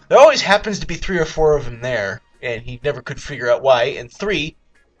 2, there always happens to be 3 or 4 of them there, and he never could figure out why. And 3,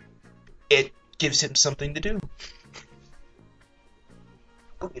 it gives him something to do.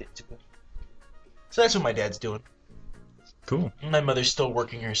 Go get it, Tuka. So that's what my dad's doing. Cool. My mother's still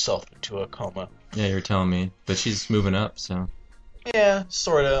working herself into a coma. Yeah, you were telling me. But she's moving up, so. Yeah,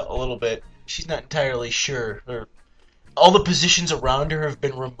 sorta, a little bit. She's not entirely sure. All the positions around her have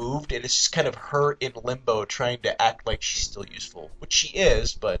been removed, and it's just kind of her in limbo trying to act like she's still useful. Which she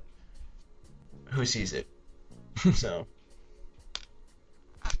is, but who sees it? So.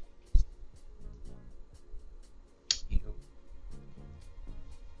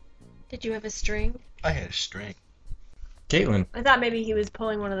 Did you have a string? I had a string. Caitlin. I thought maybe he was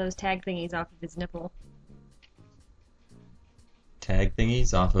pulling one of those tag thingies off of his nipple. Tag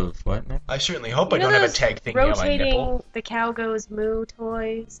thingies off of what now? I certainly hope I You know don't have a those tag thingy on my nipple. rotating the cow goes moo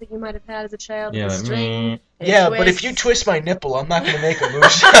toys that you might have had as a child Yeah, with a like, string. meh. and it Yeah, but if twists. you twist my nipple, I'm not going to make a moo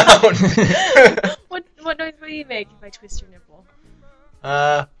sound. What noise will you make if I twist your nipple?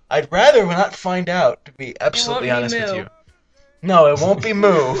 I'd rather not find out, to be absolutely be honest with moo. you. No, it won't be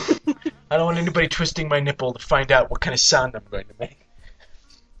moo. I don't want anybody twisting my nipple to find out what kind of sound I'm going to make.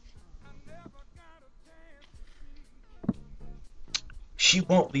 She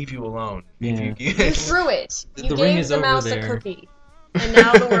won't leave you alone. Yeah. If you You threw it. You The ring gave is the over mouse there. a cookie. And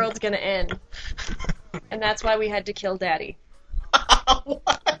now the world's gonna end. And that's why we had to kill Daddy. Throw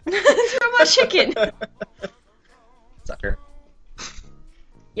my chicken! Sucker.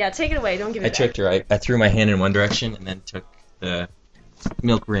 Yeah, take it away. Don't give it I back. tricked her. I threw my hand in one direction and then took the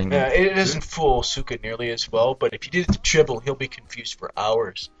milk ring. Yeah, it doesn't fool Suka nearly as well, but if you did it to Tribble, he'll be confused for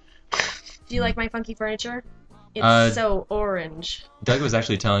hours. Do you like my funky furniture? It's so orange. Doug was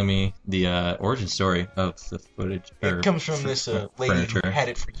actually telling me the origin story of the footage. It comes from this lady furniture. who had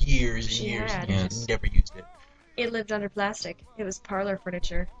it for years and She years had. and Yes. never used it. It lived under plastic. It was parlor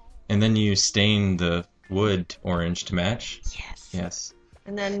furniture. And then you stain the wood orange to match. Yes. Yes.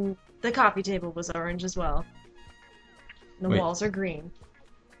 And then the coffee table was orange as well. And the Wait. walls are green.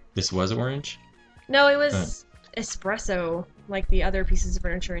 This was orange? No, it was espresso, like the other pieces of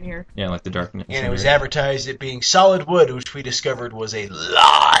furniture in here. Yeah, like the darkness. And it was advertised as being solid wood, which we discovered was a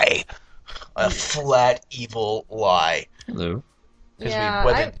lie. A flat, evil lie. Hello. Because Yeah, we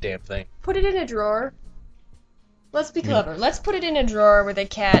I weathered the damn thing. put it in a drawer. Let's be Yeah. clever. Let's put it in a drawer with a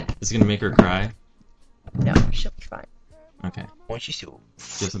cat. Is it gonna make her cry? No, she'll be fine. Okay. Once you see, Do you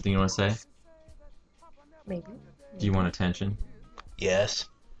have something you want to say? Maybe. Do you want attention? yes.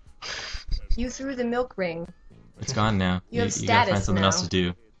 You threw the milk ring. It's gone now. You have gotta find status something now. else to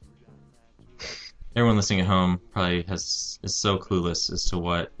do. Everyone listening at home probably is so clueless as to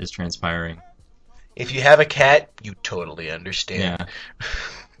what is transpiring. If you have a cat, you totally understand. Yeah.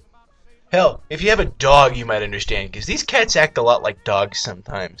 Hell, if you have a dog, you might understand, because these cats act a lot like dogs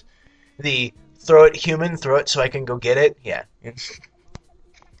sometimes. The throw it human, throw it so I can go get it, yeah.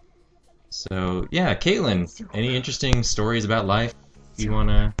 So yeah, Caitlin, any interesting stories about life you want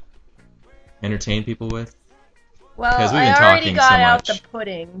to entertain people with? Well, 'Cause we've I been already talking got so out much. the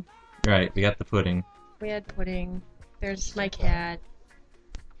pudding. Right, we got the pudding. We had pudding. There's my cat.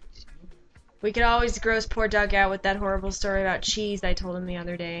 We could always gross poor Doug out with that horrible story about cheese I told him the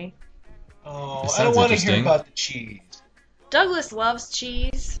other day. Oh, This I don't sounds want to hear interesting. about the cheese. Douglas loves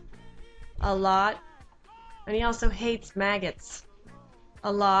cheese. A lot. And he also hates maggots.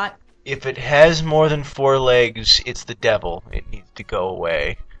 A lot. If it has more than 4 legs, it's the devil. It needs to go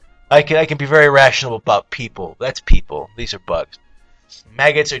away. I can be very rational about people. That's people. These are bugs.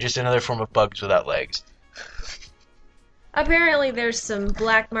 Maggots are just another form of bugs without legs. Apparently there's some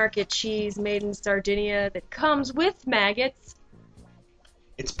black market cheese made in Sardinia that comes with maggots.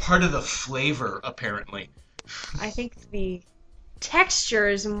 It's part of the flavor, apparently. I think the texture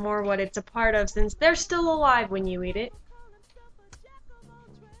is more what it's a part of since they're still alive when you eat it.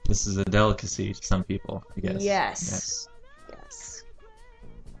 This is a delicacy to some people, I guess. Yes. Yes.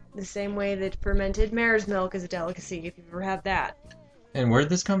 The same way that fermented mare's milk is a delicacy, if you ever have that. And where did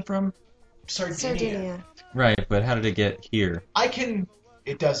this come from? Sardinia. Right, but how did it get here?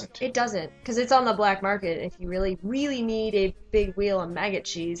 It doesn't. It doesn't, because it's on the black market if you really, really need a big wheel of maggot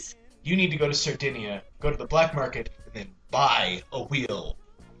cheese. You need to go to Sardinia, go to the black market, and then buy a wheel.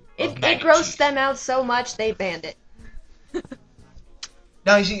 It maggot grossed cheese. them out so much they banned it.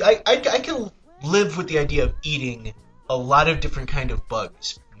 Now, you see, I can live with the idea of eating a lot of different kind of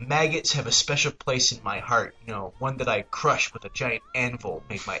bugs. Maggots have a special place in my heart, you know, one that I crush with a giant anvil,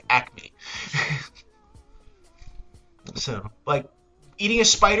 make my acme. So, like, eating a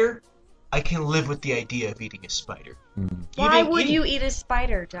spider, I can live with the idea of eating a spider. Mm. Why would you eat a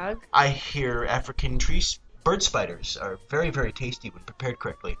spider, Doug? I hear African trees bird spiders are very, very tasty when prepared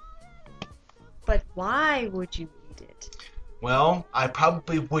correctly. But why would you eat it? Well, I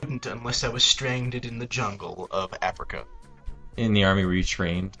probably wouldn't unless I was stranded in the jungle of Africa. In the army, were you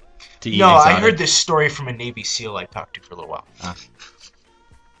trained to eat No, exotic? I heard this story from a Navy SEAL I talked to for a little while.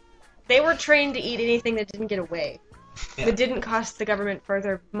 They were trained to eat anything that didn't get away. Yeah. That didn't cost the government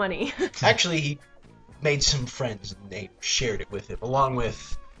further money. Actually, he made some friends and they shared it with him, along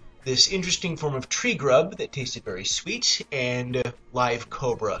with this interesting form of tree grub that tasted very sweet and live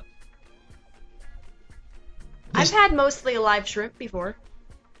cobra. I've had mostly a live shrimp before.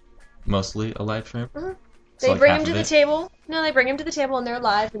 Mostly a live shrimp? Mhm. So, They like, bring half him to of the it? table. No, they bring him to the table and they're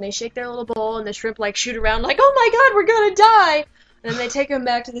alive and they shake their little bowl and the shrimp like shoot around like, oh my god, we're gonna die! And then they take him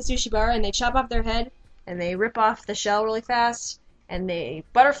back to the sushi bar and they chop off their head and they rip off the shell really fast and they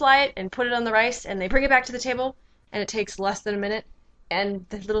butterfly it and put it on the rice and they bring it back to the table and it takes less than a minute and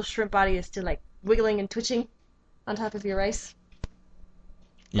the little shrimp body is still like wiggling and twitching on top of your rice.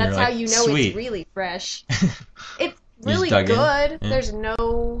 You're That's like, how you know Sweet. it's really fresh. It's just really dug in? good. Yeah. There's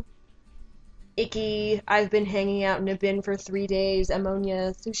no icky, I've been hanging out in a bin for 3 days,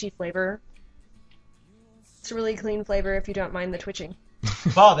 ammonia sushi flavor. It's a really clean flavor if you don't mind the twitching.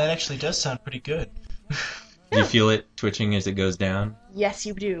 Wow, that actually does sound pretty good. Do you feel it twitching as it goes down? Yes,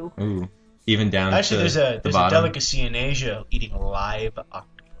 you do. Ooh. Even down Actually, to there's the a bottom? delicacy in Asia eating live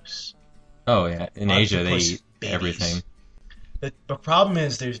octopus. Oh, yeah. In Asia, they Octopus eat babies. everything. The problem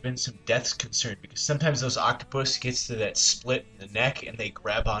is there's been some deaths concerned because sometimes those octopus gets to that split in the neck and they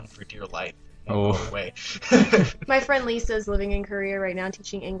grab on for dear life and won't Oh. go away. My friend Lisa is living in Korea right now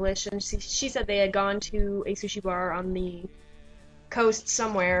teaching English, and she said they had gone to a sushi bar on the coast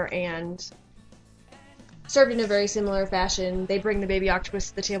somewhere and served in a very similar fashion. They bring the baby octopus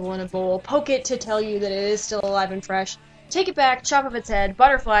to the table in a bowl, poke it to tell you that it is still alive and fresh, take it back, chop off its head,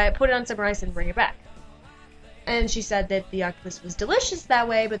 butterfly it, put it on some rice, and bring it back. And she said that the octopus was delicious that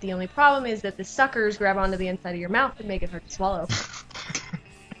way, but the only problem is that the suckers grab onto the inside of your mouth and make it hard to swallow.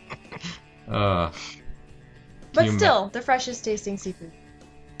 Can But you still, the freshest tasting seafood.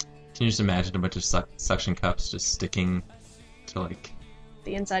 you just imagine a bunch of suction cups just sticking to,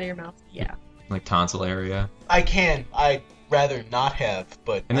 The inside of your mouth, yeah. like tonsil area? I can. I'd rather not have,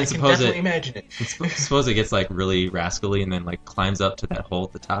 but And then I can suppose definitely imagine it. Suppose it gets, really rascally and then, climbs up to that hole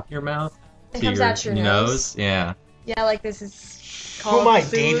at the top of your mouth? It To comes out your nose. Yeah. Yeah, like this is Who called am I,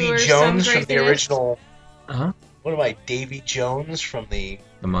 food Davy or Jones some from the craziness. original... Uh-huh. What am I, Davy Jones from the...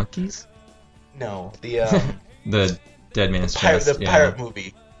 The monkeys? No, the The Dead Man's pirate, Chest. the yeah. pirate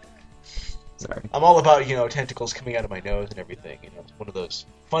movie. Sorry. I'm all about, tentacles coming out of my nose and everything. It's one of those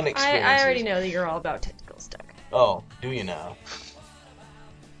fun experiences. I already know that you're all about tentacles, Doug. Oh, do you now?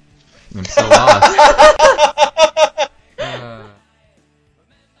 I'm so lost.